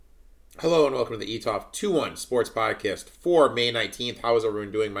Hello and welcome to the Etoft21 Sports Podcast for May 19th. How is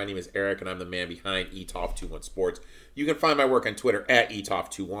everyone doing? My name is Eric and I'm the man behind Etoft21sports. You can find my work on Twitter at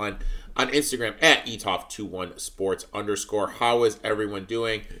Etoft21, on Instagram at Etoft21sports_. How is everyone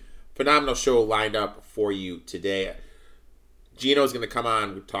doing? Phenomenal show lined up for you today. Gino's going to come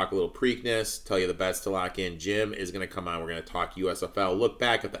on, we'll talk a little Preakness, tell you the bets to lock in. Jim is going to come on, we're going to talk USFL, look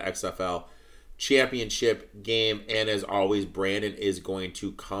back at the XFL championship game, and as always, Brandon is going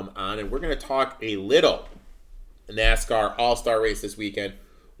to come on, and we're going to talk a little NASCAR All-Star race this weekend.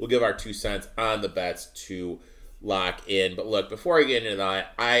 We'll give our 2 cents on the bets to lock in. But look, before I get into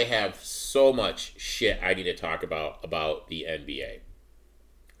that, I have so much shit I need to talk about the NBA.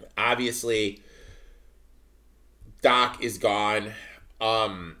 Obviously, Doc is gone.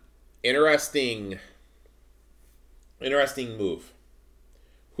 Interesting move.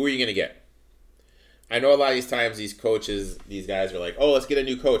 Who are you going to get? I know a lot of these times these coaches, these guys are like, oh, let's get a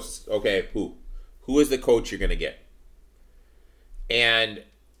new coach. Okay, who? Who is the coach you're going to get? And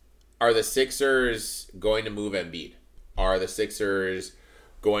are the Sixers going to move Embiid? Are the Sixers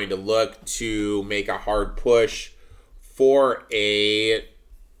going to look to make a hard push for a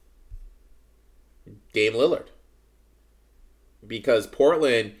Dame Lillard? Because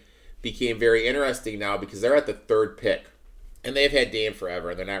Portland became very interesting now because they're at the third pick. And they've had Dame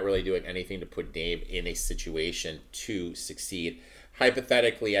forever, and they're not really doing anything to put Dame in a situation to succeed.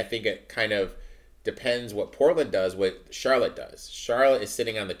 Hypothetically, I think it kind of depends what Portland does, what Charlotte does. Charlotte is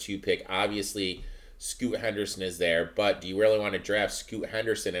sitting on the 2 pick. Obviously, Scoot Henderson is there, but do you really want to draft Scoot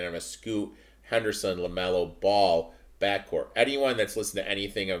Henderson and have a Scoot Henderson, LaMelo Ball backcourt? Anyone that's listened to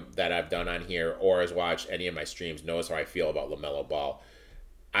anything that I've done on here or has watched any of my streams knows how I feel about LaMelo Ball.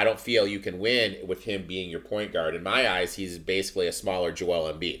 I don't feel you can win with him being your point guard. In my eyes, he's basically a smaller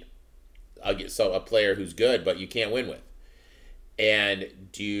Joel Embiid. So a player who's good, but you can't win with. And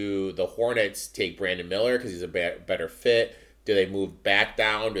do the Hornets take Brandon Miller because he's a better fit? Do they move back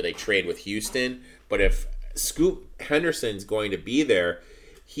down? Do they trade with Houston? But if Scoot Henderson's going to be there,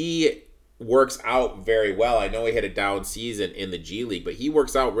 he works out very well. I know he had a down season in the G League, but he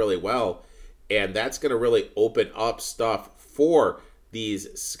works out really well. And that's going to really open up stuff for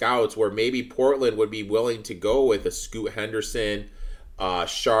these scouts where maybe Portland would be willing to go with a Scoot Henderson,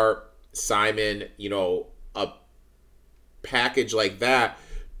 Sharp, Simon, a package like that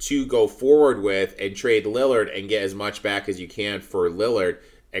to go forward with and trade Lillard and get as much back as you can for Lillard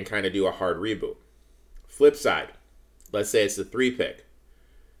and kind of do a hard reboot. Flip side, let's say it's the 3 pick.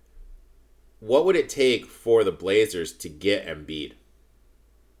 What would it take for the Blazers to get Embiid?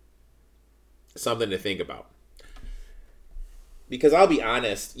 Something to think about. Because I'll be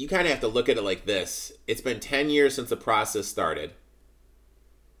honest, you kind of have to look at it like this. It's been 10 years since the process started.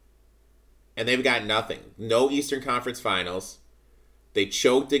 And they've got nothing. No Eastern Conference Finals. They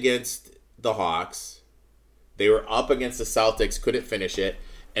choked against the Hawks. They were up against the Celtics, couldn't finish it.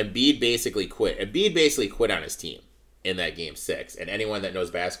 Embiid basically quit. Embiid basically quit on his team in that Game 6. And anyone that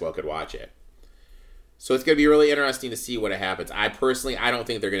knows basketball could watch it. So it's going to be really interesting to see what happens. I don't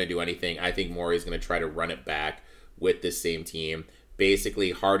think they're going to do anything. I think Morey's going to try to run it back with this same team.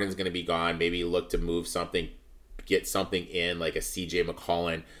 Basically, Harden's going to be gone. Maybe look to move something, get something in, like a CJ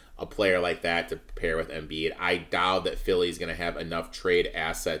McCollum, a player like that to pair with Embiid. I doubt that Philly's going to have enough trade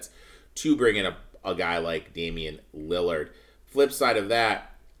assets to bring in a guy like Damian Lillard. Flip side of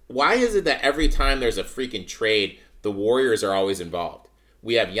that, why is it that every time there's a freaking trade, the Warriors are always involved?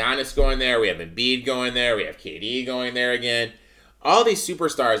 We have Giannis going there. We have Embiid going there. We have KD going there again. All these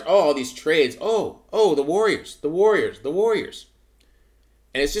superstars, all these trades, the Warriors. And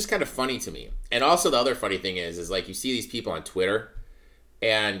it's just kind of funny to me. And also the other funny thing is like you see these people on Twitter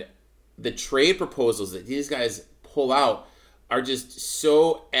and the trade proposals that these guys pull out are just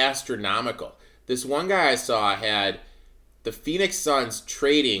so astronomical. This one guy I saw had the Phoenix Suns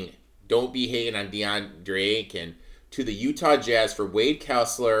trading, don't be hating on DeAndre Ayton, to the Utah Jazz for Wade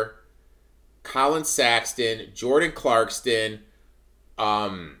Kessler, Colin Sexton, Jordan Clarkson,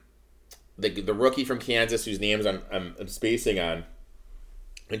 the rookie from Kansas whose names I'm spacing on,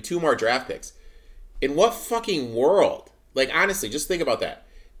 and 2 more draft picks. In what fucking world? Like, honestly, just think about that.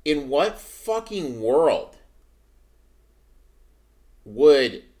 In what fucking world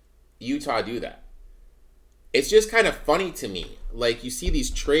would Utah do that? It's just kind of funny to me. Like, you see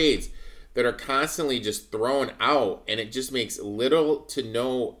these trades that are constantly just thrown out, and it just makes little to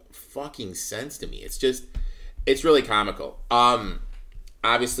no fucking sense to me. It's really comical.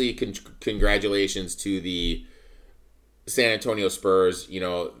 Obviously, congratulations to the San Antonio Spurs.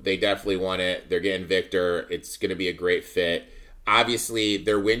 They definitely won it. They're getting Victor. It's going to be a great fit. Obviously,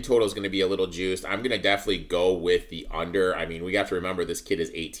 their win total is going to be a little juiced. I'm going to definitely go with the under. I mean, we have to remember this kid is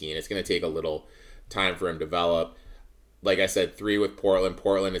 18. It's going to take a little time for him to develop. Like I said, 3 with Portland.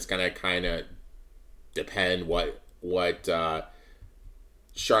 Portland, it's going to kind of depend what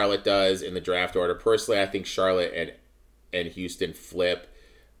Charlotte does in the draft order. Personally, I think Charlotte and Houston flip.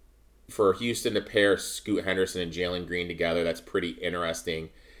 For Houston to pair Scoot Henderson and Jalen Green together, that's pretty interesting.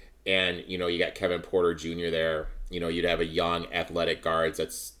 And, you got Kevin Porter Jr. there. You'd have a young athletic guards.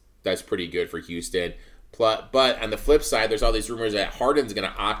 That's pretty good for Houston. But on the flip side, there's all these rumors that Harden's going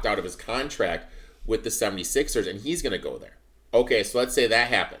to opt out of his contract with the 76ers, and he's going to go there. Okay, so let's say that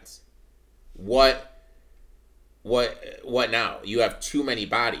happens. What now? You have too many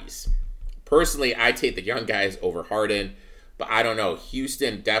bodies. Personally, I take the young guys over Harden, but I don't know.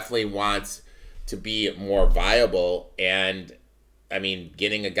 Houston definitely wants to be more viable, and I mean,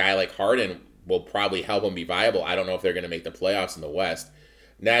 getting a guy like Harden will probably help them be viable. I don't know if they're going to make the playoffs in the West.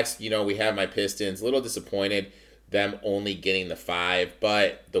 Next, we have my Pistons. A little disappointed them only getting the 5,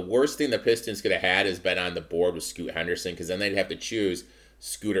 but the worst thing the Pistons could have had is been on the board with Scoot Henderson, because then they'd have to choose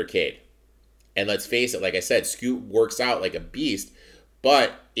Scoot or Cade. And let's face it, like I said, Scoot works out like a beast,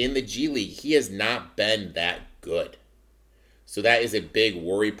 but in the G League, he has not been that good. So that is a big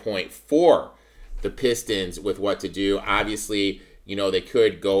worry point for the Pistons with what to do. Obviously, they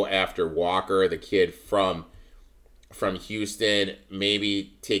could go after Walker, the kid from Houston,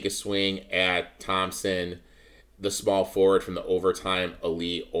 maybe take a swing at Thompson, the small forward from the overtime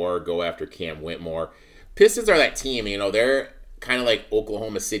elite, or go after Cam Whitmore. Pistons are that team, they're kind of like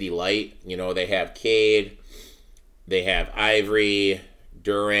Oklahoma City light. They have Cade, they have Ivory,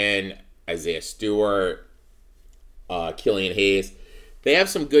 Duran, Isaiah Stewart, Killian Hayes. They have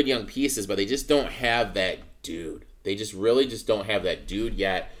some good young pieces, but they just don't have that dude. They just really don't have that dude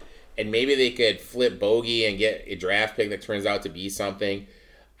yet. And maybe they could flip bogey and get a draft pick that turns out to be something.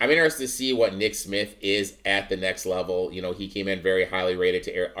 I'm interested to see what Nick Smith is at the next level. He came in very highly rated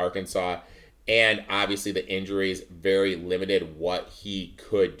to Arkansas. And obviously the injuries very limited what he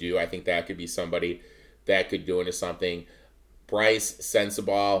could do. I think that could be somebody that could do into something. Bryce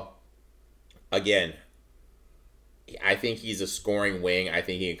Sensabaugh, again, I think he's a scoring wing. I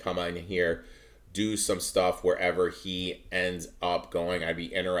think he can come in here, do some stuff wherever he ends up going. I'd be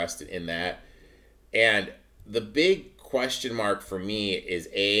interested in that. And the big question mark for me is,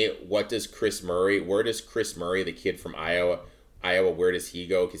 where does Chris Murray, the kid from Iowa, where does he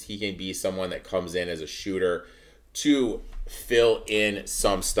go? Because he can be someone that comes in as a shooter to fill in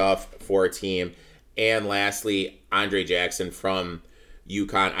some stuff for a team. And lastly, Andre Jackson from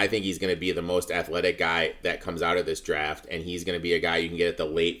UConn. I think he's going to be the most athletic guy that comes out of this draft, and he's going to be a guy you can get at the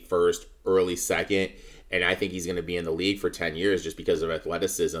late first, early second, and I think he's going to be in the league for 10 years just because of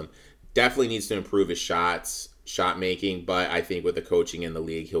athleticism. Definitely needs to improve his shot making, but I think with the coaching in the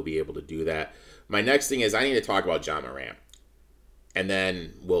league, he'll be able to do that. My next thing is I need to talk about John Morant, and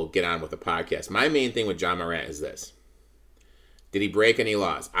then we'll get on with the podcast. My main thing with John Morant is this. Did he break any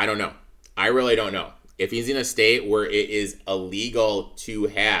laws? I don't know. I really don't know. If he's in a state where it is illegal to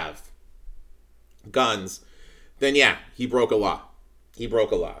have guns, then yeah, he broke a law. He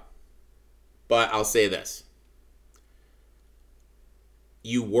broke a law. But I'll say this.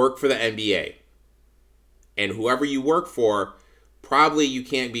 You work for the NBA. And whoever you work for, probably you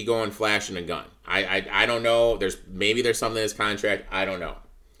can't be going flashing a gun. I don't know. Maybe there's something in his contract. I don't know.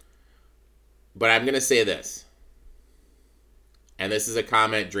 But I'm going to say this. And this is a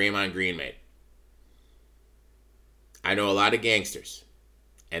comment Draymond Green made. I know a lot of gangsters,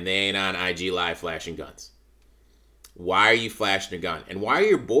 and they ain't on IG Live flashing guns. Why are you flashing a gun? And why are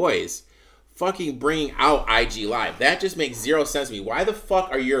your boys fucking bringing out IG Live? That just makes zero sense to me. Why the fuck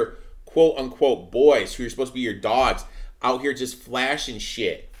are your quote-unquote boys, who are supposed to be your dogs, out here just flashing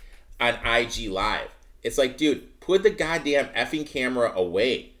shit on IG Live? It's like, dude, put the goddamn effing camera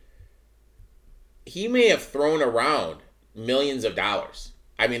away. He may have thrown around millions of dollars.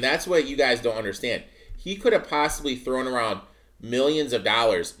 I mean, that's what you guys don't understand. He could have possibly thrown around millions of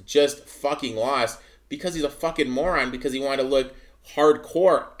dollars, just fucking lost because he's a fucking moron, because he wanted to look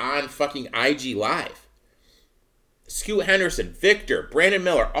hardcore on fucking IG Live. Scoot Henderson, Victor, Brandon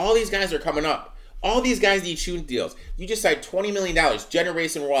Miller, all these guys are coming up. All these guys need shooting deals. You just signed $20 million,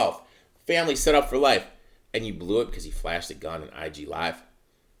 generation wealth, family set up for life, and you blew it because he flashed a gun on IG Live.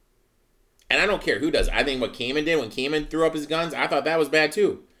 And I don't care who does. I think what Kaman did, when Kaman threw up his guns, I thought that was bad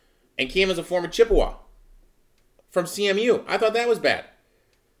too. And Kaman's a former Chippewa from CMU. I thought that was bad.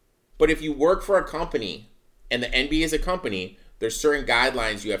 But if you work for a company, and the NBA is a company, there's certain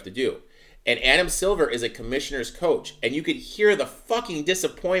guidelines you have to do. And Adam Silver is a commissioner's coach. And you could hear the fucking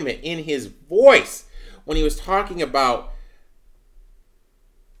disappointment in his voice when he was talking about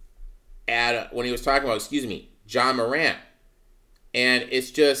when he was talking about, John Morant. And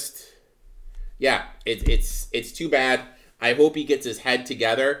it's just, yeah, it's too bad. I hope he gets his head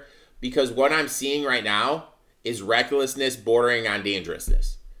together, because what I'm seeing right now is recklessness bordering on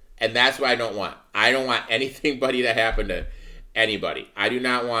dangerousness. And that's what I don't want. I don't want anything buddy to happen to anybody. I do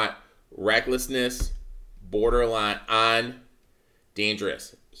not want recklessness borderline on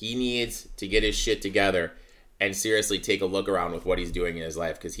dangerous. He needs to get his shit together and seriously take a look around with what he's doing in his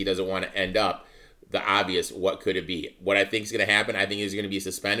life, because he doesn't want to end up the obvious. What could it be? What I think is going to happen, I think he's going to be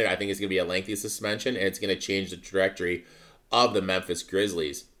suspended. I think it's going to be a lengthy suspension, and it's going to change the trajectory of the Memphis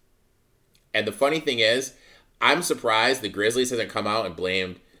Grizzlies. And the funny thing is, I'm surprised the Grizzlies hasn't come out and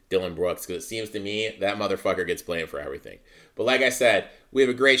blamed Dylan Brooks, because it seems to me that motherfucker gets blamed for everything. But like I said, we have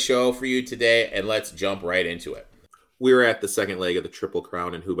a great show for you today, and let's jump right into it. We were at the second leg of the Triple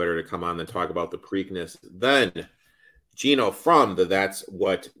Crown, and who better to come on than talk about the Preakness than Gino from the That's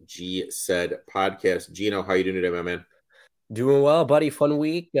What G Said podcast. Gino, how you doing today, my man? Doing well, buddy. Fun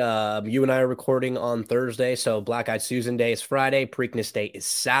week. You and I are recording on Thursday, so Black Eyed Susan Day is Friday. Preakness Day is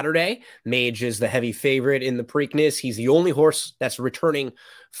Saturday. Mage is the heavy favorite in the Preakness. He's the only horse that's returning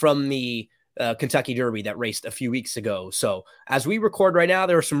from the Kentucky Derby that raced a few weeks ago. So as we record right now,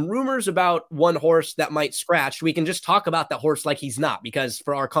 there are some rumors about one horse that might scratch. We can just talk about that horse like he's not, because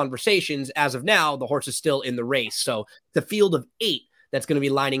for our conversations, as of now, the horse is still in the race. So the field of 8 that's going to be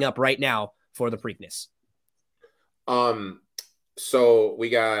lining up right now for the Preakness. So we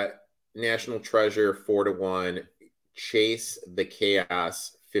got National Treasure 4-1, Chase the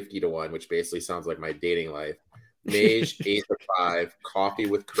Chaos 50-1, which basically sounds like my dating life. Mage 8-5, Coffee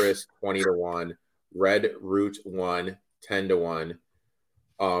with Chris 20-1, Red Root 1 10-1,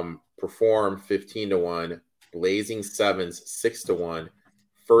 Perform 15-1, Blazing Sevens 6-1,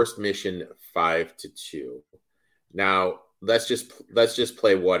 First Mission 5-2. Now let's just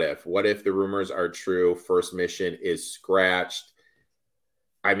play what if. What if the rumors are true? First Mission is scratched.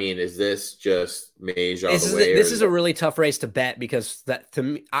 I mean, is this just Mage all the way? This is a really tough race to bet, because that, to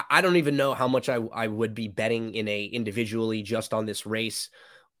me, I don't even know how much I would be betting individually just on this race,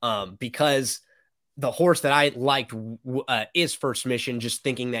 because the horse that I liked is First Mission, just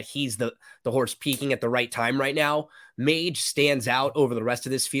thinking that he's the horse peaking at the right time right now. Mage stands out over the rest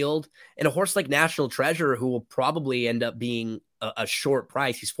of this field, and a horse like National Treasure, who will probably end up being a short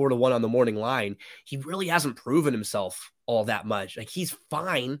price. He's 4-1 on the morning line. He really hasn't proven himself all that much. Like, he's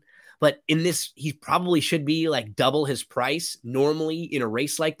fine, but in this, he probably should be like double his price normally in a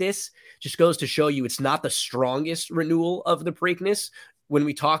race like this. Just goes to show you it's not the strongest renewal of the Preakness. When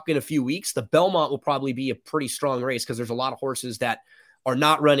we talk in a few weeks, the Belmont will probably be a pretty strong race, because there's a lot of horses that are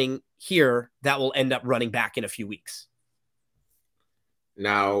not running here that will end up running back in a few weeks.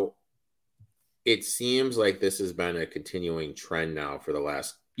 Now, it seems like this has been a continuing trend now for the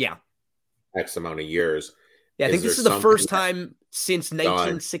last X amount of years. Yeah, I think this is the first time since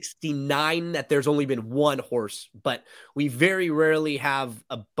 1969 that there's only been one horse, but we very rarely have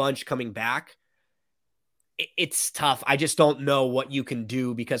a bunch coming back. It's tough. I just don't know what you can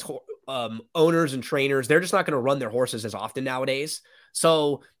do, because owners and trainers, they're just not going to run their horses as often nowadays.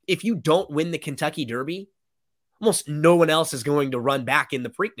 So if you don't win the Kentucky Derby, almost no one else is going to run back in the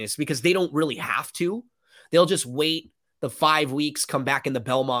Preakness, because they don't really have to. They'll just wait the 5 weeks, come back in the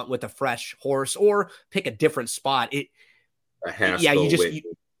Belmont with a fresh horse, or pick a different spot. You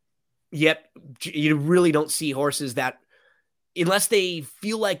really don't see horses that, unless they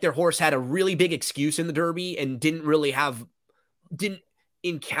feel like their horse had a really big excuse in the Derby and didn't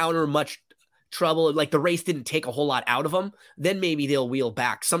encounter much trouble, like the race didn't take a whole lot out of them, then maybe they'll wheel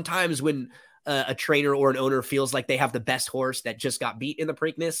back. Sometimes when a trainer or an owner feels like they have the best horse that just got beat in the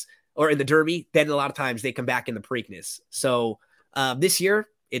Preakness or in the Derby, then a lot of times they come back in the Preakness. So this year,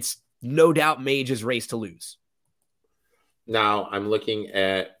 it's no doubt Mage's race to lose. Now I'm looking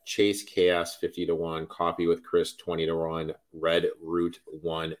at Chase Chaos 50-1, Coffee with Chris 20-1, Red Root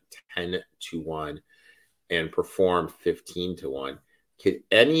 1 10-1, and Perform 15-1. Could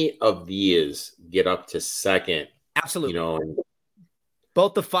any of these get up to second? Absolutely.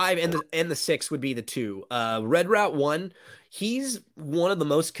 Both the 5 and the 6 would be the 2. Red Route 1, he's one of the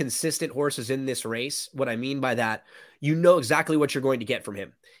most consistent horses in this race. What I mean by that, you know exactly what you're going to get from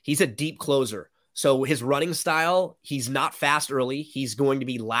him. He's a deep closer. So his running style, he's not fast early. He's going to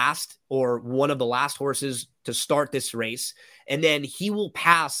be last, or one of the last horses to start this race. And then he will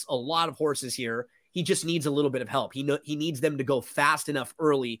pass a lot of horses here. He just needs a little bit of help. He needs them to go fast enough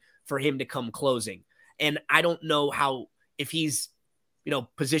early for him to come closing. And I don't know how, if he's,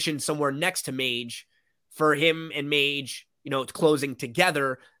 positioned somewhere next to Mage, for him and Mage, closing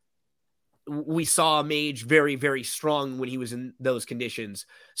together, we saw Mage very, very strong when he was in those conditions.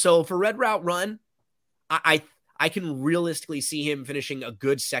 So for Red Route Run, I can realistically see him finishing a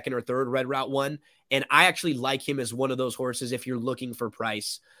good second or third Red Route 1. And I actually like him as one of those horses if you're looking for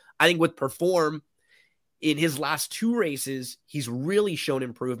price. I think with Perform, in his last 2 races, he's really shown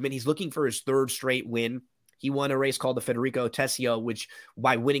improvement. He's looking for his 3rd straight win. He won a race called the Federico Tessio, which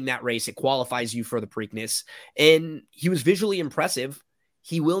by winning that race, it qualifies you for the Preakness. And he was visually impressive.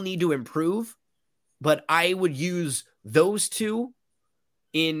 He will need to improve, but I would use those 2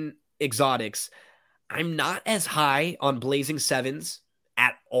 in exotics. I'm not as high on Blazing Sevens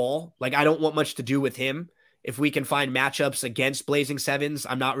at all. Like, I don't want much to do with him. If we can find matchups against Blazing Sevens,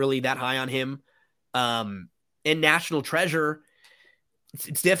 I'm not really that high on him. In National Treasure,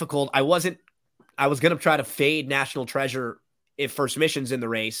 it's difficult. I was going to try to fade National Treasure if First Mission's in the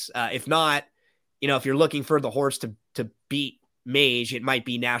race. If not, if you're looking for the horse to beat Mage, it might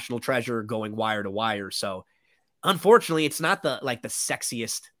be National Treasure going wire to wire. So unfortunately, it's not the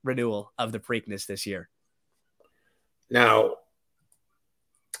sexiest renewal of the Preakness this year. Now,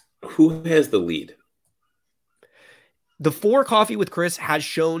 who has the lead? The 4 Coffee with Chris has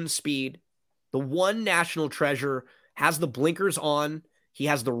shown speed. The 1 National Treasure has the blinkers on. He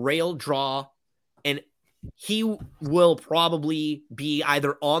has the rail draw, and he will probably be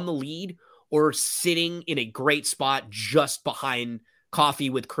either on the lead or sitting in a great spot just behind Coffee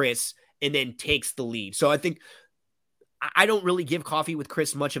with Chris and then takes the lead. So I think I don't really give Coffee with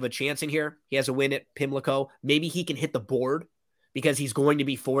Chris much of a chance in here. He has a win at Pimlico. Maybe he can hit the board because he's going to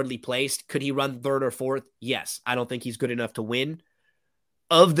be forwardly placed. Could he run 3rd or 4th? Yes. I don't think he's good enough to win.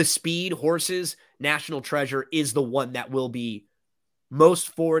 Of the speed horses, National Treasure is the one that will be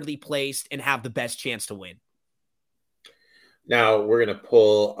most forwardly placed and have the best chance to win. Now we're going to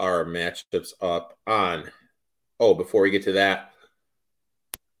pull our matchups up on. Oh, before we get to that,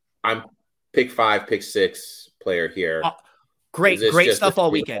 I'm pick 5, pick 6 player here. Great stuff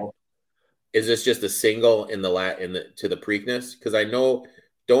all weekend. Is this just a single to the Preakness? Because I know,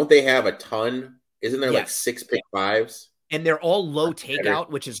 don't they have a ton? Isn't there like 6 pick 5s? And they're all low takeout,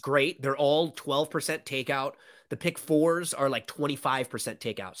 which is great. They're all 12% takeout. The pick 4s are like 25%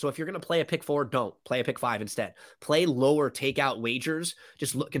 takeout. So if you're going to play a pick 4, don't play a pick 5 instead. Play lower takeout wagers.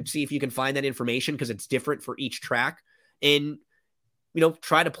 Just look and see if you can find that information because it's different for each track. And,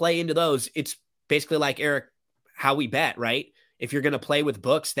 try to play into those. It's basically like, Eric, how we bet, right? If you're going to play with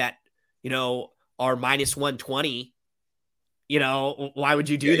books that, are minus 120, why would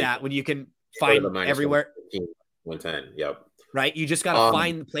you do that when you can find everywhere? 110. Yep. Right. You just got to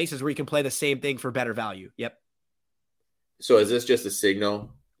find places where you can play the same thing for better value. Yep. So is this just a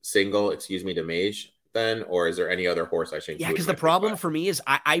single, to Mage then, or is there any other horse I should include? Yeah. Because the problem for me is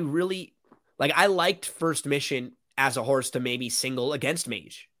I really I liked First Mission as a horse to maybe single against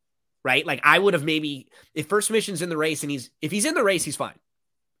Mage, right? Like I would have maybe, if First Mission's in the race and if he's in the race, he's fine.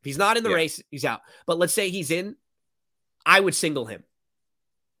 If he's not in the race, he's out. But let's say he's in, I would single him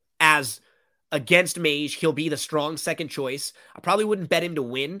as against Mage. He'll be the strong second choice. I probably wouldn't bet him to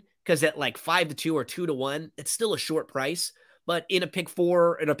win because at like 5-2 or 2-1, it's still a short price. But in a pick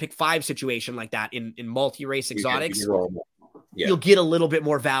 4 and a pick 5 situation like that, in multi-race exotics, you'll get a little bit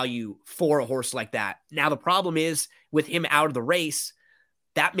more value for a horse like that. Now, the problem is with him out of the race,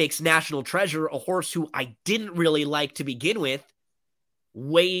 that makes National Treasure, a horse who I didn't really like to begin with,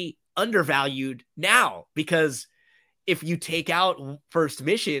 way undervalued now, because if you take out First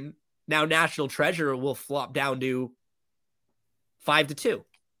Mission, now National Treasure will flop down to 5-2,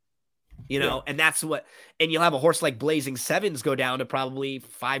 and that's what, and you'll have a horse like Blazing Sevens go down to probably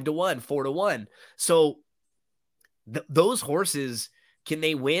 5-1, 4-1. So those horses, can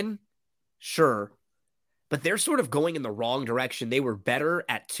they win? Sure. But they're sort of going in the wrong direction. They were better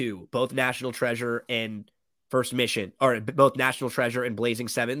at 2, both National Treasure and First Mission, or both National Treasure and Blazing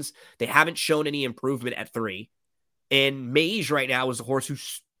Sevens. They haven't shown any improvement at 3. And Mage right now is a horse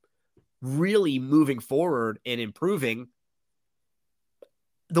who's really moving forward and improving.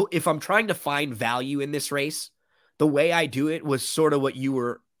 Though, if I'm trying to find value in this race, the way I do it was sort of what you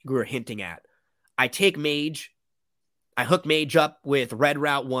were hinting at. I take Mage, I hook Mage up with Red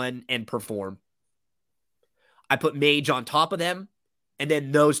Route 1 and Perform. I put Mage on top of them, and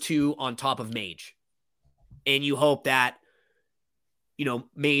then those 2 on top of Mage. And you hope that,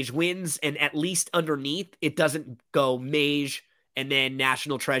 Mage wins, and at least underneath, it doesn't go Mage and then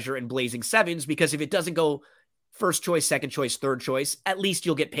National Treasure and Blazing Sevens, because if it doesn't go first choice, second choice, third choice, at least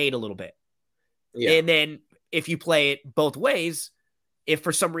you'll get paid a little bit. Yeah. And then if you play it both ways, if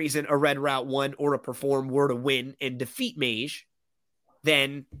for some reason a Red Route 1 or a Perform were to win and defeat Mage,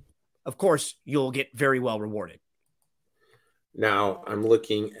 then of course you'll get very well rewarded. Now I'm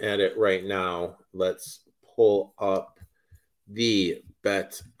looking at it right now. Let's pull up the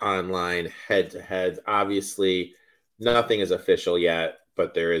bet online head to heads. Obviously, nothing is official yet,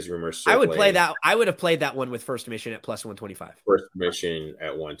 but there is rumors I would play circulating. that. I would have played that one with first mission at plus 125. First mission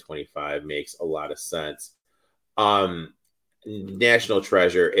at 125 makes a lot of sense. Um, National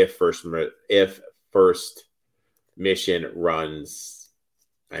Treasure, if first mission runs,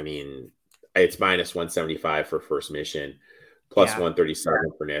 I mean, it's minus 175 for first mission, plus Yeah,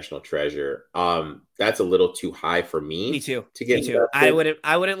 137 for National Treasure. That's a little too high for me me too. to get Me too. invested.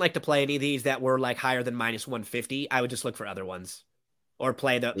 I wouldn't like to play any of these that were like higher than minus 150. I would just look for other ones or Now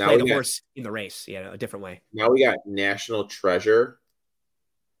play the we got horse in the race, a different way. now we got National Treasure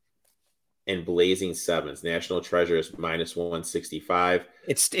and Blazing Sevens. National Treasure is minus 165.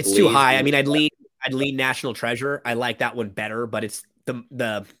 It's too high. I Blazing mean, I'd lean National Treasure. I like that one better, but it's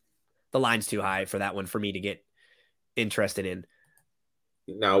the line's too high for that one for me to get interested in.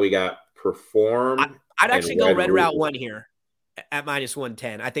 Now we got I, Perform I'd and actually go Red Red Root. Route One here at minus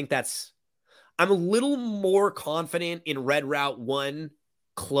 110. I think I'm a little more confident in Red Route One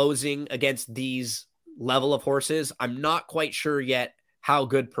closing against these level of horses. I'm not quite sure yet how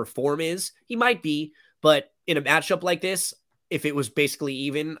good Perform is. He might be, but in a matchup like this, if it was basically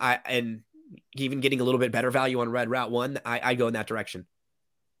even, and even getting a little bit better value on Red Route One, I go in that direction.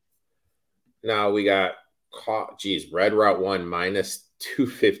 Now we got, Red Route 1 minus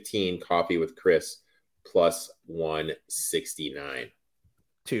 215, Coffee with Chris plus 169.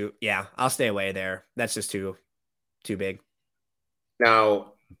 Yeah, I'll stay away there. That's just too big.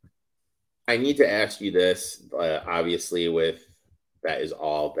 Now, I need to ask you this, obviously, with that is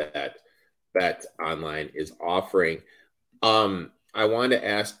all that Bet Online is offering. I want to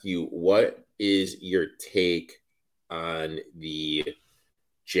ask you, what is your take on the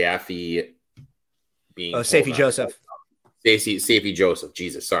Jaffe being Oh, told Safety not to come? Joseph. Safety Joseph,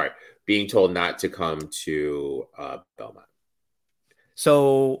 Jesus, sorry, being told not to come to Belmont.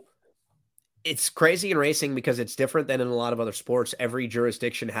 So it's crazy in racing because it's different than in a lot of other sports. Every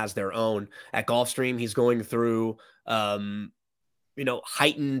jurisdiction has their own. At Gulfstream, he's going through, heightened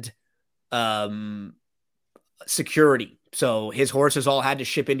um, security. So his horses all had to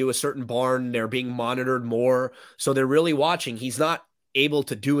ship into a certain barn. They're being monitored more. So they're really watching. He's not able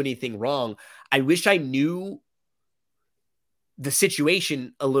to do anything wrong. I wish I knew the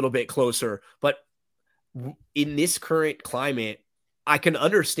situation a little bit closer, but in this current climate, I can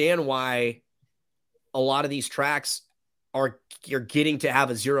understand why a lot of these tracks you're getting to have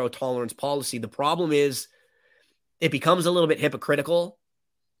a zero tolerance policy. The problem is it becomes a little bit hypocritical,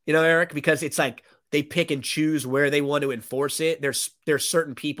 Eric, because it's like they pick and choose where they want to enforce it. There's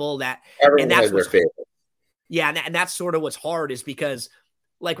certain people that, and Everyone that's has their what's, favorite. yeah, and that's sort of what's hard is because,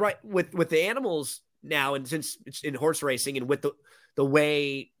 like, right with the animals now, and since it's in horse racing and with the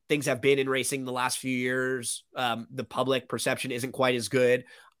way things have been in racing the last few years, the public perception isn't quite as good.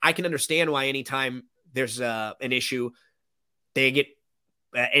 I can understand why anytime there's an issue, they get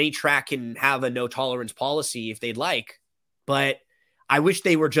any track can have a no tolerance policy if they'd like, but I wish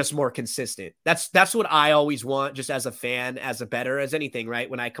they were just more consistent. That's what I always want, just as a fan, as a bettor, as anything, right?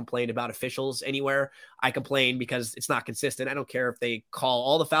 When I complain about officials anywhere, I complain because it's not consistent. I don't care if they call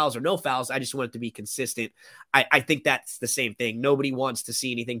all the fouls or no fouls. I just want it to be consistent. I think that's the same thing. Nobody wants to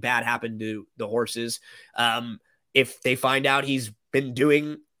see anything bad happen to the horses. If they find out he's been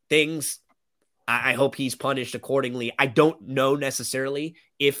doing things, I hope he's punished accordingly. I don't know necessarily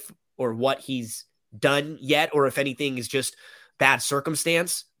if or what he's done yet, or if anything is just bad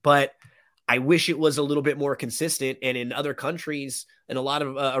circumstance, but I wish it was a little bit more consistent. And in other countries and a lot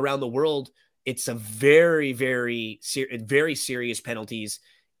of around the world, it's a very, very, very serious penalties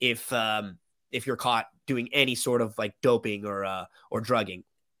if you're caught doing any sort of like doping or drugging.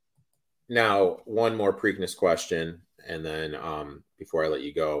 Now, one more Preakness question, and then before I let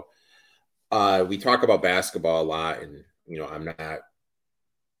you go, we talk about basketball a lot, and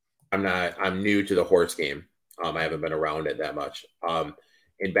I'm new to the horse game. I haven't been around it that much.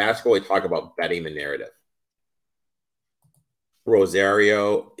 In basketball, we talk about betting the narrative.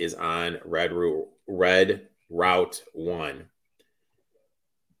 Rosario is on Red Route 1,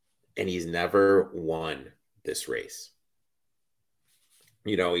 and he's never won this race.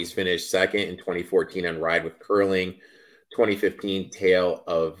 He's finished second in 2014 on Ride with Curling, 2015 Tale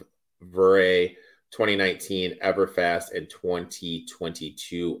of Vure, 2019 Everfast, and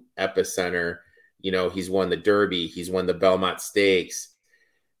 2022 Epicenter. He's won the Derby. He's won the Belmont Stakes.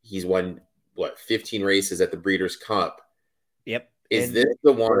 He's won, 15 races at the Breeders' Cup. Yep. Is this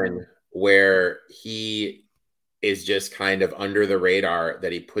the one where he is just kind of under the radar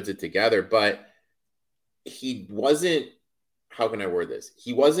that he puts it together? But he wasn't, how can I word this?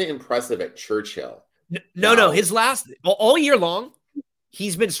 He wasn't impressive at Churchill. No. His last all year long,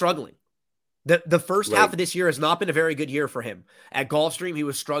 he's been struggling. The first half Like, of this year has not been a very good year for him. At Gulfstream, he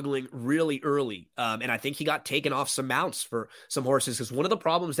was struggling really early, and I think he got taken off some mounts for some horses because one of the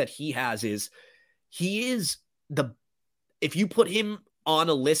problems that he has is he is the if you put him on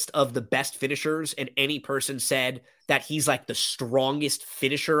a list of the best finishers and any person said that he's like the strongest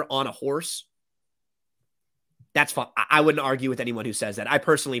finisher on a horse, that's fine. I wouldn't argue with anyone who says that. I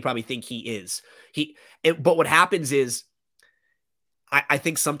personally probably think he is. But what happens is I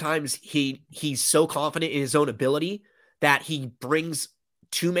think sometimes he's so confident in his own ability that he brings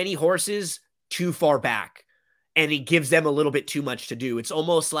too many horses too far back and he gives them a little bit too much to do. It's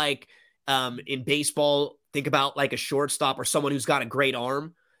almost like in baseball, think about like a shortstop or someone who's got a great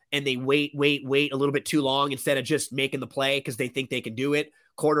arm and they wait a little bit too long instead of just making the play because they think they can do it.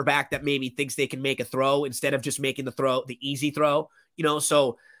 Quarterback that maybe thinks they can make a throw instead of just making the easy throw,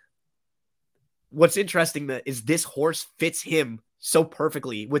 so what's interesting is this horse fits him so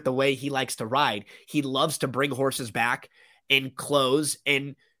perfectly with the way he likes to ride. He loves to bring horses back and close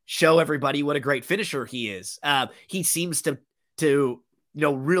and show everybody what a great finisher he is. He seems to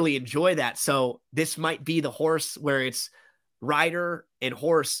really enjoy that. So this might be the horse where it's rider and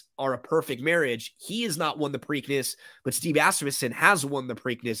horse are a perfect marriage. He has not won the Preakness, but Steve Asmussen has won the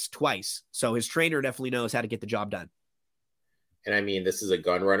Preakness twice. So his trainer definitely knows how to get the job done. and I mean, this is a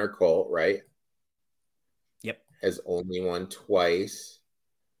gun runner colt, right? Yep. Has only won twice.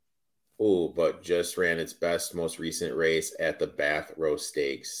 Oh, but just ran its most recent race at the Bath Row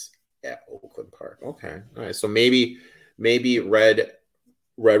Stakes at Oakland Park. Okay. All right. So maybe Red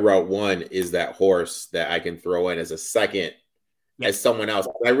Route 1 is that horse that I can throw in as a second as someone else.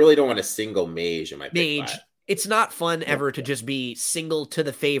 I really don't want a single mage in my pick five. It's not fun ever to just be single to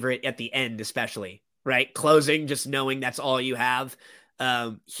the favorite at the end, especially, right? Closing, just knowing that's all you have.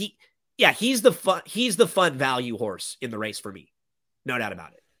 He's the fun value horse in the race for me. No doubt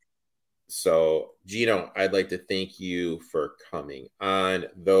about it. So, Gino, I'd like to thank you for coming on.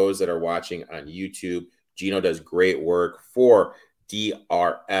 Those that are watching on YouTube, Gino does great work for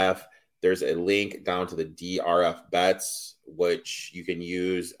DRF. There's a link down to the DRF bets, which you can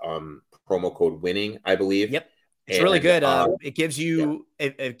use promo code winning, I believe. Yep. It's really good. It gives you,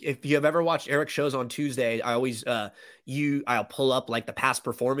 if you have ever watched Eric's shows on Tuesday, I always, I'll pull up like the past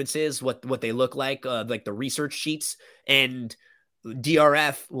performances, what they look like the research sheets, and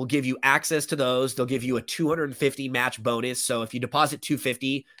DRF will give you access to those. They'll give you a 250 match bonus. So if you deposit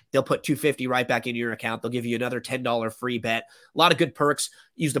 250, they'll put 250 right back into your account. They'll give you another $10 free bet. A lot of good perks.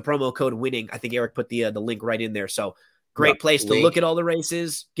 Use the promo code winning. I think Eric put the link right in there. So great place to look at all the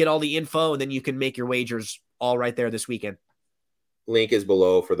races, get all the info, and then you can make your wagers all right there this weekend. Link is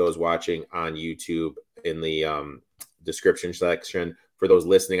below for those watching on YouTube in the description section. For those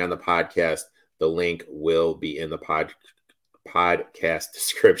listening on the podcast, the link will be in the podcast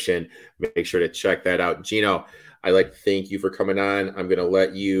description. Make sure to check that out. Gino, I'd like to thank you for coming on. I'm going to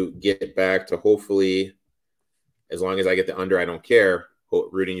let you get back to, hopefully, as long as I get the under, I don't care,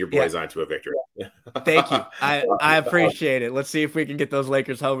 rooting your boys onto a victory. Thank you. I appreciate it. Let's see if we can get those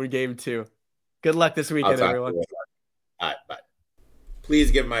Lakers home in game 2. Good luck this weekend, everyone. All right, bye.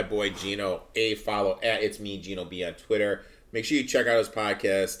 Please give my boy Gino a follow at It's Me, Gino B on Twitter. Make sure you check out his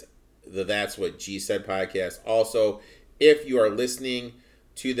podcast, the That's What G Said podcast. Also, if you are listening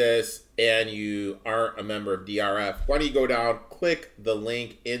to this and you aren't a member of DRF, why don't you go down, click the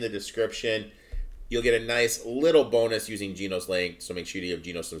link in the description. You'll get a nice little bonus using Gino's link, so make sure you give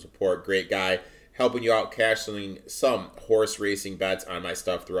Gino some support. Great guy, helping you out, cashing some horse racing bets on my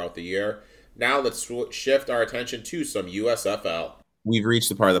stuff throughout the year. Now let's shift our attention to some USFL. We've reached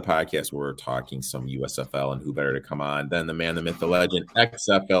the part of the podcast where we're talking some USFL, and who better to come on than the man, the myth, the legend,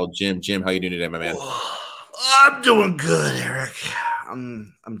 XFL Jim. Jim, how you doing today, my man? I'm doing good, Eric.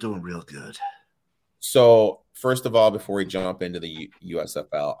 I'm doing real good. So, first of all, before we jump into the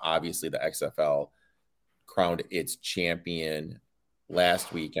USFL, obviously the XFL crowned its champion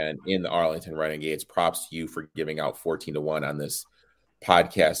last weekend in the Arlington Renegades. Props to you for giving out 14-1 on this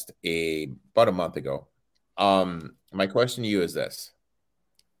podcast about a month ago. My question to you is this: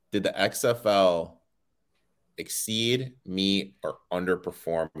 did the XFL exceed, meet, or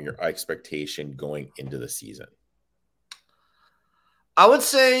underperform your expectation going into the season? I would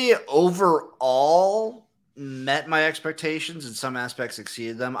say overall met my expectations. In some aspects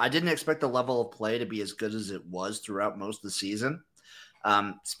exceeded them. I didn't expect the level of play to be as good as it was throughout most of the season,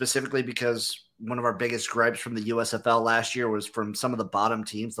 specifically because one of our biggest gripes from the USFL last year was from some of the bottom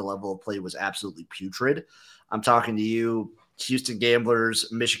teams. The level of play was absolutely putrid. I'm talking to you, Houston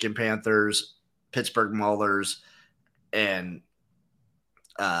Gamblers, Michigan Panthers, Pittsburgh Maulers. and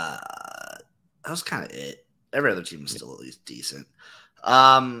that was kind of it. Every other team was still at least decent.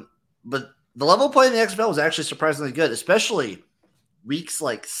 But the level of play in the XFL was actually surprisingly good, especially weeks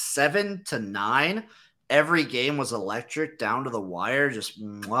like 7 to 9. Every game was electric down to the wire. Just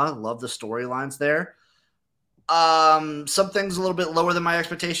love the storylines there. Some things a little bit lower than my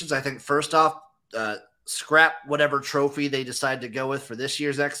expectations. I think first off, scrap whatever trophy they decide to go with for this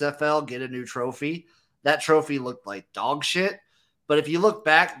year's XFL, get a new trophy. That trophy looked like dog shit. But if you look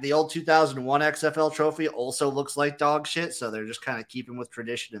back, the old 2001 XFL trophy also looks like dog shit. So they're just kind of keeping with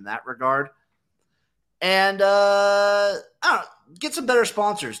tradition in that regard. And I don't know, get some better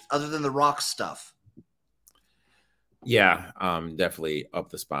sponsors other than the Rock stuff. Yeah, definitely up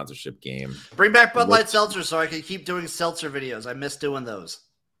the sponsorship game. Bring back Bud Light Seltzer so I can keep doing seltzer videos. I miss doing those.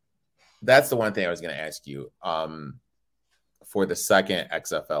 That's the one thing I was going to ask you. For the second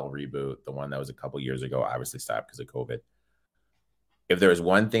XFL reboot, the one that was a couple years ago, obviously stopped because of COVID. If there was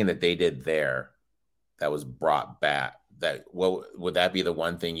one thing that they did there that was brought back, what would that be the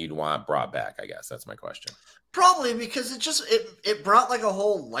one thing you'd want brought back? I guess that's my question. Probably because it brought like a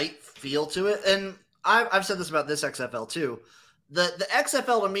whole light feel to it. And I've said this about this XFL too. The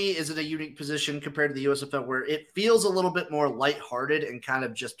XFL to me is in a unique position compared to the USFL where it feels a little bit more lighthearted and kind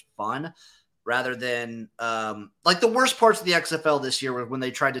of just fun rather than like the worst parts of the XFL this year were when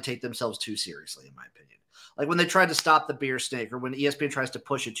they tried to take themselves too seriously, in my opinion. Like when they tried to stop the beer snake or when ESPN tries to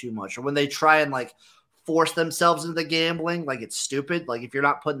push it too much or when they try and like force themselves into the gambling, like it's stupid. Like if you're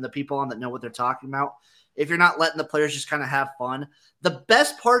not putting the people on that know what they're talking about, if you're not letting the players just kind of have fun. The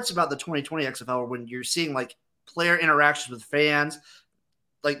best parts about the 2020 XFL are when you're seeing like player interactions with fans.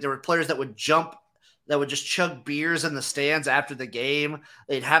 Like there were players that would just chug beers in the stands after the game.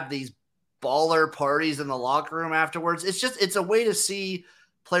 They'd have these baller parties in the locker room afterwards. It's a way to see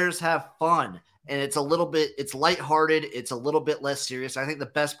players have fun. And it's lighthearted. It's a little bit less serious. I think the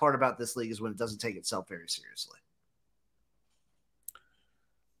best part about this league is when it doesn't take itself very seriously.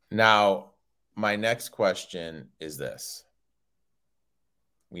 Now, my next question is this.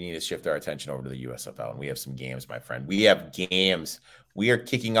 We need to shift our attention over to the USFL, and we have some games, my friend. We have games. We are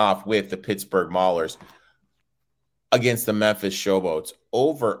kicking off with the Pittsburgh Maulers against the Memphis Showboats.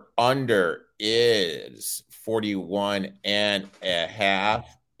 Over under is 41.5,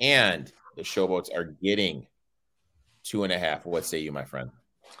 and the Showboats are getting 2.5. What say you, my friend?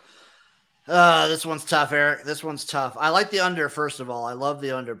 This one's tough, Eric. This one's tough. I like the under, first of all. I love the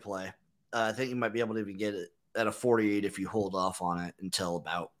underplay. I think you might be able to even get it at a 48 if you hold off on it until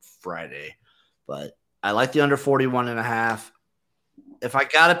about Friday. But I like the under 41.5. If I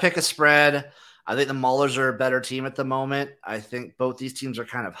got to pick a spread, I think the Maulers are a better team at the moment. I think both these teams are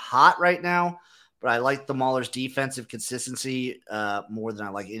kind of hot right now. But I like the Maulers' defensive consistency more than I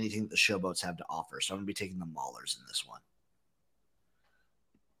like anything that the Showboats have to offer. So I'm going to be taking the Maulers in this one.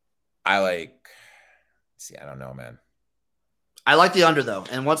 I don't know, man. I like the under, though.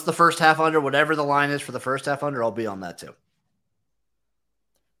 And once the first half under, whatever the line is for the first half under, I'll be on that, too.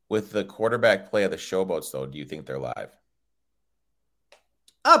 With the quarterback play of the Showboats, though, do you think they're live?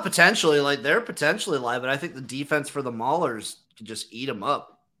 Potentially. Like, they're potentially live, but I think the defense for the Maulers can just eat them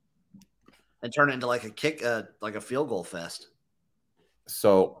up and turn it into like a field goal fest.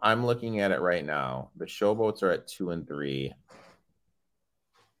 So I'm looking at it right now. The Showboats are at 2-3.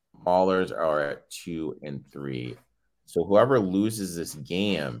 Maulers are at 2-3. So whoever loses this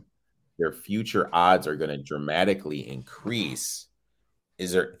game, their future odds are going to dramatically increase.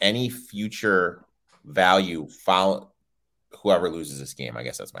 Is there any future value whoever loses this game? I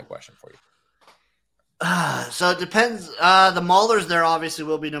guess that's my question for you. So it depends. The Maulers there obviously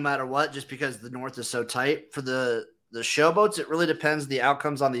will be no matter what, just because the North is so tight. For the Showboats, it really depends the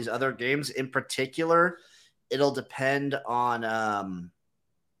outcomes on these other games. In particular, it'll depend on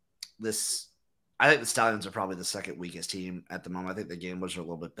this. I think the Stallions are probably the second weakest team at the moment. I think the Gamblers are a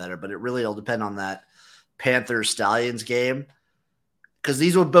little bit better, but it really will depend on that Panthers-Stallions game because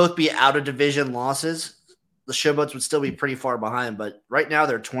these would both be out-of-division losses. The Showboats would still be pretty far behind, but right now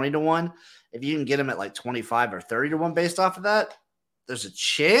they're 20-1. If you can get them at like 25 or 30-1 based off of that, there's a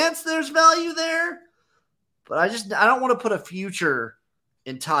chance there's value there. But I don't want to put a future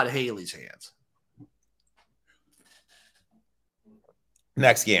in Todd Haley's hands.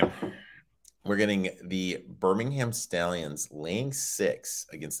 Next game. We're getting the Birmingham Stallions laying 6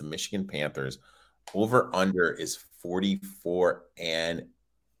 against the Michigan Panthers. Over under is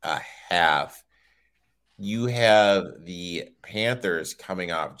 44.5. You have the Panthers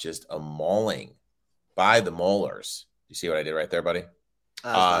coming off just a mauling by the Maulers. You see what I did right there, buddy?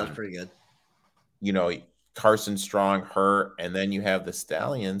 That was pretty good. You know, Carson Strong hurt, and then you have the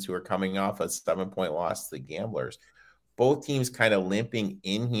Stallions who are coming off a 7-point loss to the Gamblers. both teams kind of limping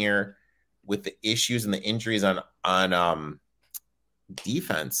in here with the issues and the injuries on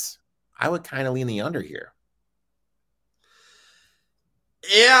defense, I would kind of lean the under here.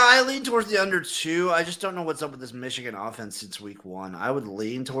 Yeah, I lean towards the under too. I just don't know what's up with this Michigan offense since week 1. I would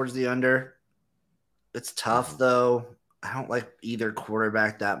lean towards the under. It's tough, though. I don't like either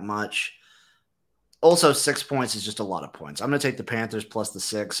quarterback that much. Also, 6 points is just a lot of points. I'm going to take the Panthers plus the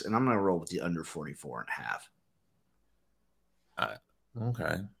 6, and I'm going to roll with the under 44.5.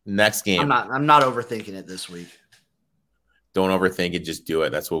 Okay. Next game. I'm not overthinking it this week. Don't overthink it. Just do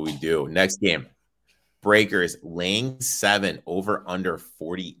it. That's what we do. Next game. Breakers laying 7 over under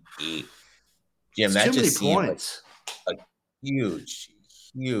 48. Jim, that just seems like a huge.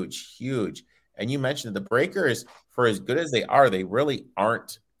 And you mentioned the Breakers, for as good as they are, they really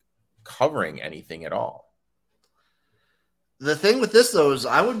aren't covering anything at all. The thing with this, though, is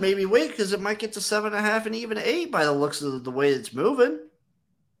I would maybe wait because it might get to 7.5 and even 8 by the looks of the way it's moving.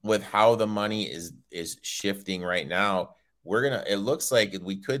 With how the money is shifting right now, it looks like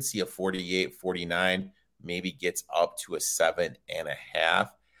we could see a 48-49, maybe gets up to a 7.5.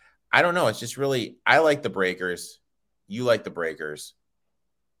 I don't know. It's just really, I like the Breakers. You like the Breakers.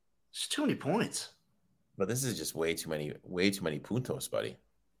 It's too many points. But this is just way too many puntos, buddy.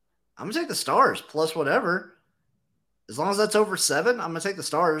 I'm going to take the Stars plus whatever. As long as that's over 7, I'm going to take the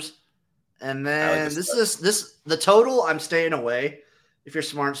Stars. And then the total, I'm staying away. If you're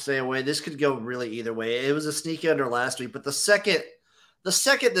smart, stay away. This could go really either way. It was a sneaky under last week, but the second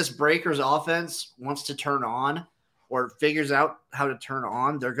this Breakers offense wants to turn on or figures out how to turn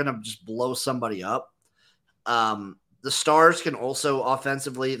on, they're going to just blow somebody up. The Stars can also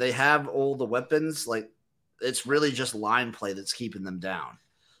offensively, they have all the weapons. Like, it's really just line play that's keeping them down.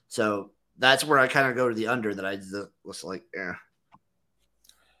 So that's where I kind of go to the under that I was like, eh.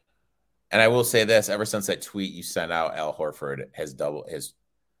 And I will say this, ever since that tweet you sent out, Al Horford has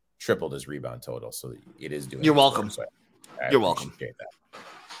tripled his rebound total. So it is doing. You're welcome. You're welcome.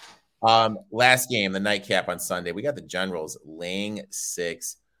 That. Last game, the nightcap on Sunday, we got the Generals laying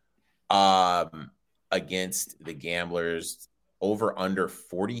 6 against the Gamblers, over under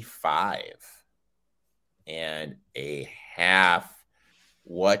 45.5.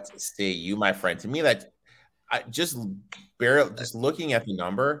 What say you, my friend? To me, that just looking at the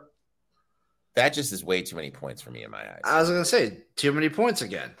number, that just is way too many points for me in my eyes. I was going to say too many points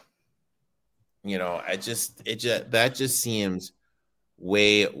again. You know, that just seems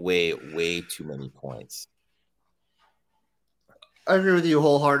way too many points. I agree with you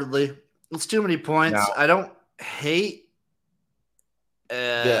wholeheartedly. It's too many points. Now, I don't hate.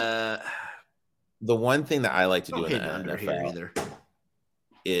 The one thing that I like to do in the NFL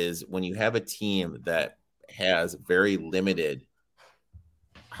is when you have a team that has very limited.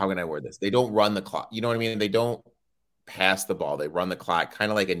 How can I word this? They don't run the clock. You know what I mean? They don't pass the ball. They run the clock,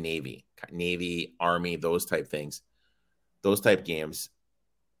 kind of like a Navy, Army, those type things, those type games.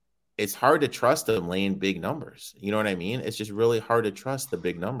 It's hard to trust them laying big numbers. You know what I mean? It's just really hard to trust the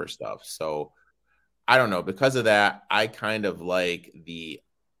big number stuff. So I don't know. Because of that, I kind of like the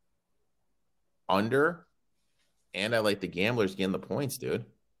under, and I like the Gamblers getting the points, dude.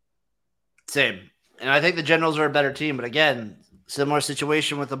 Same. And I think the Generals are a better team. But again, similar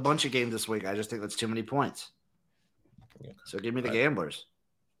situation with a bunch of games this week. I just think that's too many points. Yeah. So give me the Gamblers.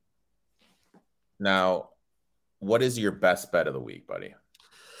 Now, what is your best bet of the week, buddy?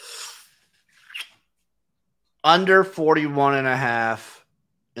 Under 41.5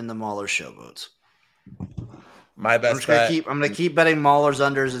 in the Mahler showboats. My best bet. I'm going to keep betting Mahler's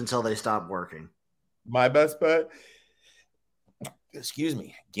unders until they stop working. My best bet. Excuse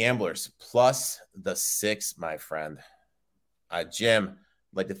me. Gamblers plus the 6, my friend. Jim,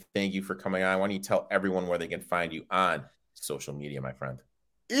 I'd like to thank you for coming on. Why don't you tell everyone where they can find you on social media, my friend?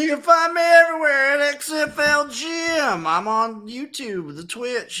 You can find me everywhere at XFL Jim. I'm on YouTube, the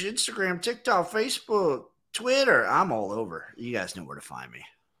Twitch, Instagram, TikTok, Facebook, Twitter. I'm all over. You guys know where to find me.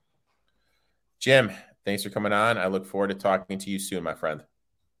 Jim, thanks for coming on. I look forward to talking to you soon, my friend.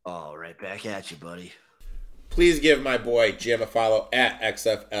 All right, back at you, buddy. Please give my boy Jim a follow at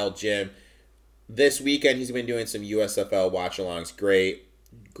XFL Jim. This weekend, he's been doing some USFL watch-alongs.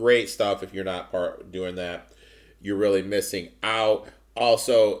 Great stuff. If you're not doing that, you're really missing out.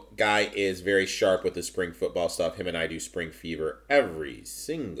 Also, Guy is very sharp with the spring football stuff. Him and I do Spring Fever every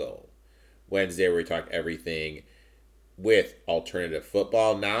single Wednesday where we talk everything with alternative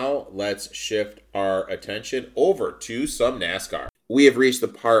football. Now, let's shift our attention over to some NASCAR. We have reached the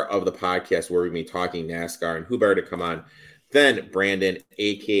part of the podcast where we'll be talking NASCAR, and who better to come on than Brandon,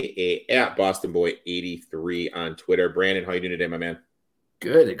 a.k.a. at BostonBoy83 on Twitter. Brandon, how you doing today, my man?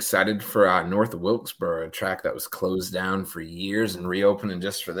 Good. Excited for North Wilkesboro, a track that was closed down for years and reopening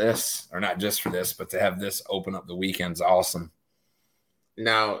just for this, or not just for this, but to have this open up the weekend's awesome.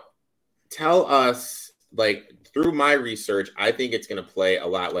 Now, tell us, like, through my research, I think it's going to play a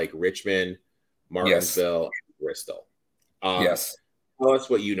lot like Richmond, Martinsville, and Bristol. Yes. Tell us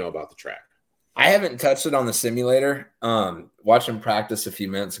what you know about the track. I haven't touched it on the simulator. Watching practice a few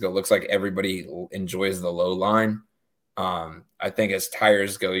minutes ago, looks like everybody enjoys the low line. I think as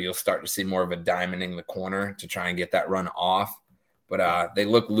tires go, you'll start to see more of a diamonding the corner to try and get that run off. But they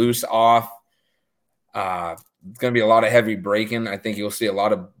look loose off. It's going to be a lot of heavy braking. I think you'll see a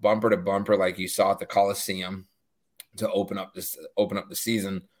lot of bumper to bumper like you saw at the Coliseum to open up the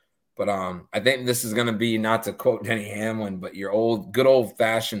season. But I think this is going to be, not to quote Denny Hamlin, but your good old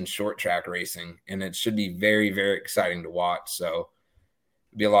fashioned short track racing, and it should be very, very exciting to watch. So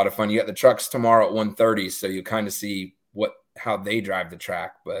it'll be a lot of fun. You got the trucks tomorrow at 1:30, so you kind of see how they drive the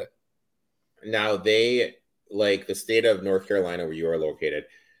track. But now they, like the state of North Carolina, where you are located,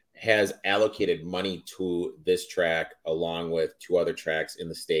 has allocated money to this track along with 2 other tracks in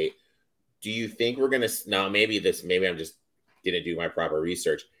the state. Do you think we're going to now? Maybe I'm just didn't do my proper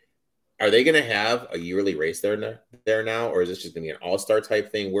research. Are they going to have a yearly race there now, or is this just going to be an all-star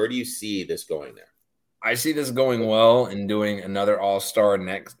type thing? Where do you see this going there? I see this going well and doing another all-star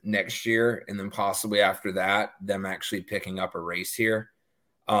next year, and then possibly after that, them actually picking up a race here.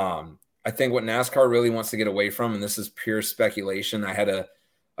 I think what NASCAR really wants to get away from, and this is pure speculation, I had a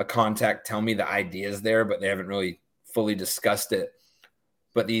contact tell me the ideas there, but they haven't really fully discussed it.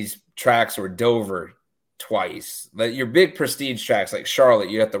 But these tracks were Dover twice. Like your big prestige tracks like Charlotte,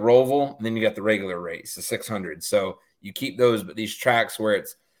 you got the Roval, and then you got the regular race, the 600. So you keep those, but these tracks where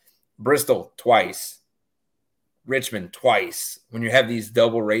it's Bristol twice, Richmond twice, when you have these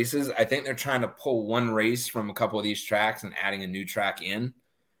double races, I think they're trying to pull one race from a couple of these tracks and adding a new track in.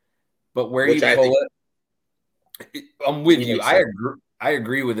 But where you pull it, I'm with you. I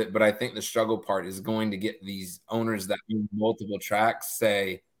agree with it, but I think the struggle part is going to get these owners that own multiple tracks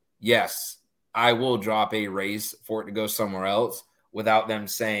say, yes, I will drop a race for it to go somewhere else, without them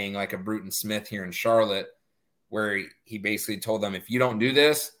saying, like a Bruton Smith here in Charlotte, where he basically told them, if you don't do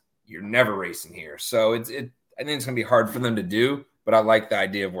this, you're never racing here. So I think it's going to be hard for them to do, but I like the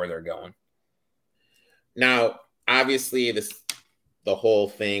idea of where they're going. Now, obviously, the whole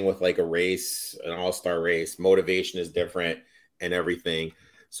thing with like a race, an all-star race, motivation is different and everything.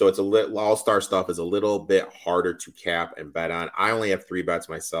 So it's all-star stuff is a little bit harder to cap and bet on. I only have 3 bets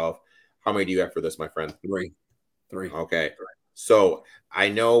myself. How many do you have for this, my friend? 3. Okay. So I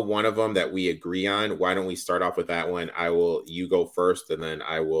know one of them that we agree on. Why don't we start off with that one? You go first, and then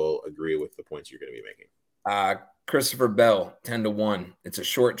I will agree with the points you're going to be making. Christopher Bell, 10-1. It's a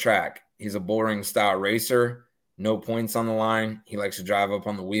short track. He's a bullring style racer. No points on the line. He likes to drive up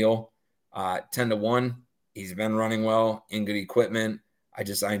on the wheel. 10-1. He's been running well, in good equipment. I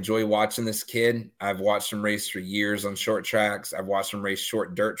enjoy watching this kid. I've watched him race for years on short tracks. I've watched him race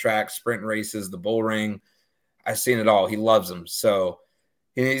short dirt tracks, sprint races, the bull ring. I've seen it all. He loves them. So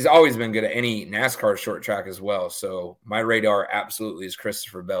he's always been good at any NASCAR short track as well. So my radar absolutely is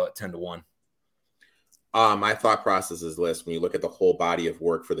Christopher Bell at 10-1. My thought process is this: when you look at the whole body of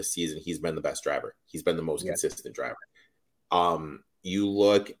work for the season, he's been the best driver. He's been the most consistent driver. You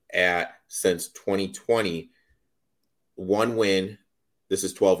look at since 2020, 1 win. This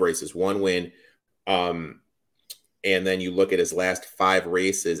is 12 races, 1 win. And then you look at his last 5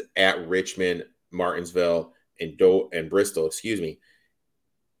 races at Richmond, Martinsville, and Bristol,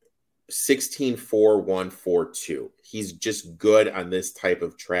 16-4-1-4-2. He's just good on this type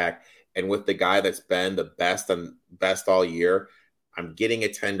of track. And with the guy that's been the best all year, I'm getting a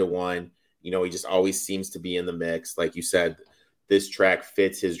 10-1. He just always seems to be in the mix. Like you said, this track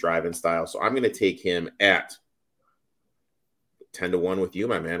fits his driving style. So I'm going to take him at 10-1 with you,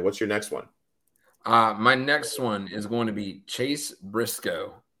 my man. What's your next one? My next one is going to be Chase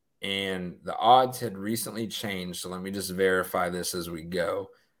Briscoe, and the odds had recently changed. So let me just verify this as we go.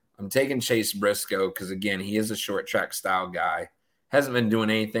 I'm taking Chase Briscoe because, again, he is a short track style guy. Hasn't been doing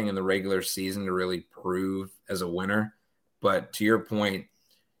anything in the regular season to really prove as a winner. But to your point,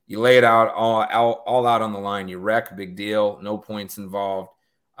 you lay it out all out on the line. You wreck, big deal. No points involved.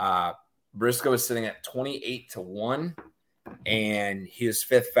 Briscoe is sitting at 28-1. And he was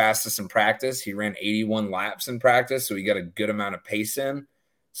 5th fastest in practice. He ran 81 laps in practice, so he got a good amount of pace in.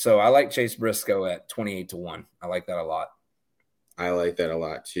 So I like Chase Briscoe at 28-1. I like that a lot. I like that a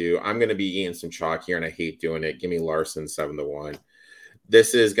lot too. I'm going to be eating some chalk here, and I hate doing it. Give me Larson 7-1.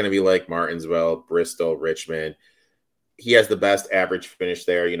 This is going to be like Martinsville, Bristol, Richmond. He has the best average finish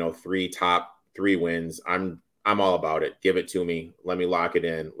there. 3 top 3 wins. I'm I'm all about it. Give it to me. Let me lock it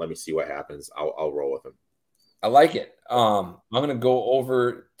in. Let me see what happens. I'll roll with him. I like it. I'm going to go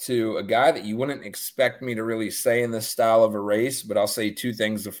over to a guy that you wouldn't expect me to really say in this style of a race, but I'll say two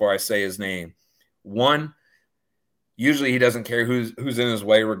things before I say his name. One, usually he doesn't care who's in his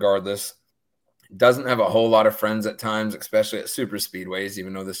way regardless. Doesn't have a whole lot of friends at times, especially at super speedways,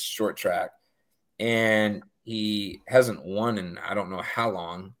 even though this is short track. And he hasn't won in I don't know how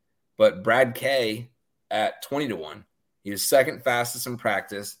long, but Brad Kay at 20-1. He was second fastest in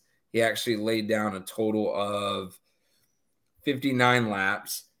practice. He actually laid down a total of 59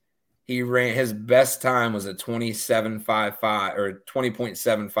 laps. He ran his best time was a 27.55 or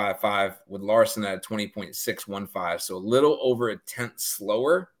 20.755 with Larson at a 20.615. So a little over a tenth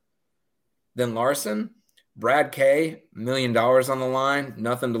slower than Larson. Brad Kay, $1 million on the line,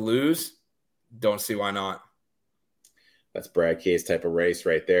 nothing to lose. Don't see why not. That's Brad Kay's type of race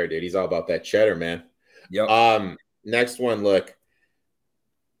right there, dude. He's all about that cheddar, man. Yep. Next one, look.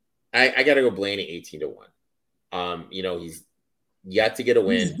 I got to go Blaney 18-1. He's yet to get a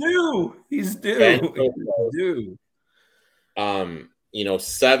win. He's due.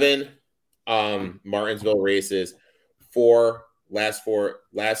 7 Martinsville races, last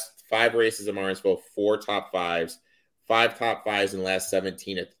 5 races of Martinsville, 4 top 5s, 5 top 5s in the last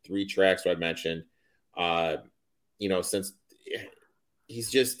 17 at 3 tracks I mentioned. Since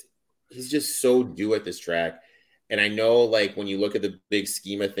he's just so due at this track. And I know, like, when you look at the big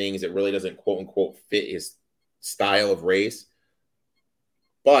scheme of things, it really doesn't, quote unquote, fit his style of race.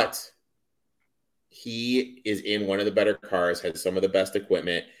 But he is in one of the better cars, has some of the best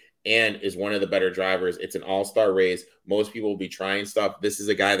equipment, and is one of the better drivers. It's an all-star race. Most people will be trying stuff. This is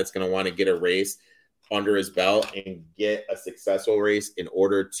a guy that's going to want to get a race under his belt and get a successful race in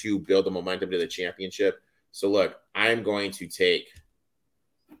order to build the momentum to the championship. So, look, I'm going to take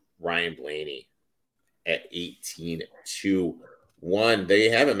Ryan Blaney at 18-1. There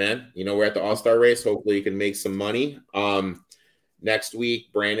you have it, man. We're at the all-star race. Hopefully you can make some money. Next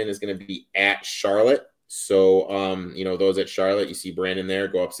week, Brandon is going to be at Charlotte. So, those at Charlotte, you see Brandon there,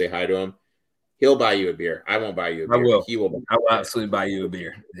 go up, say hi to him. He'll buy you a beer. I won't buy you a beer. I will. He will. I will absolutely buy you a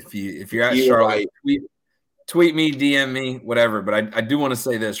beer. If you're at Charlotte, tweet me, DM me, whatever. But I do want to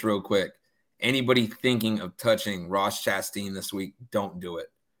say this real quick. Anybody thinking of touching Ross Chastain this week, don't do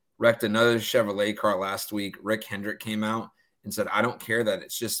it. Wrecked another Chevrolet car last week. Rick Hendrick came out and said, I don't care that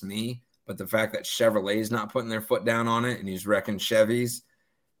it's just me, but the fact that Chevrolet's not putting their foot down on it and he's wrecking Chevys,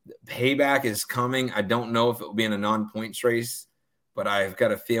 payback is coming. I don't know if it will be in a non-points race, but I've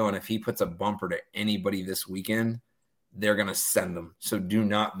got a feeling if he puts a bumper to anybody this weekend, they're going to send them. So do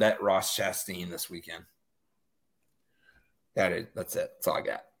not bet Ross Chastain this weekend. That's it. That's all I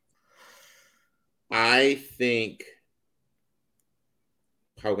got. I think,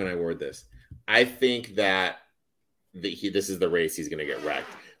 how can I word this? I think that this is the race he's going to get wrecked.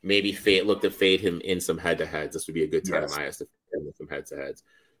 Maybe look to fade him in some head-to-heads. This would be a good time, I asked, to fade him in some head-to-heads.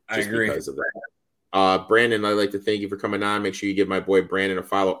 I agree. Because of that. Brandon, I'd like to thank you for coming on. Make sure you give my boy Brandon a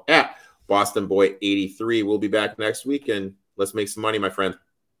follow at BostonBoy83. We'll be back next week, and let's make some money, my friend.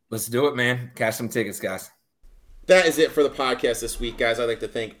 Let's do it, man. Cash some tickets, guys. That is it for the podcast this week, guys. I'd like to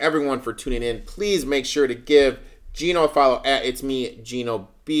thank everyone for tuning in. Please make sure to give Gino a follow at It's Me, Gino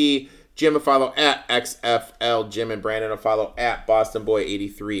B. Jim a follow at XFL Jim, and Brandon a follow at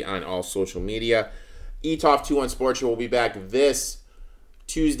BostonBoy83 on all social media. Etoft21sports will be back this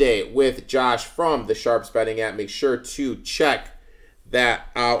Tuesday with Josh from the Sharps Betting app. Make sure to check that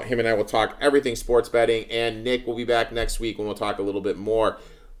out. Him and I will talk everything sports betting, and Nick will be back next week when we'll talk a little bit more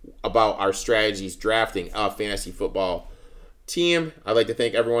about our strategies drafting a fantasy football team. I'd like to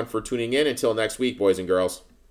thank everyone for tuning in. Until next week, boys and girls.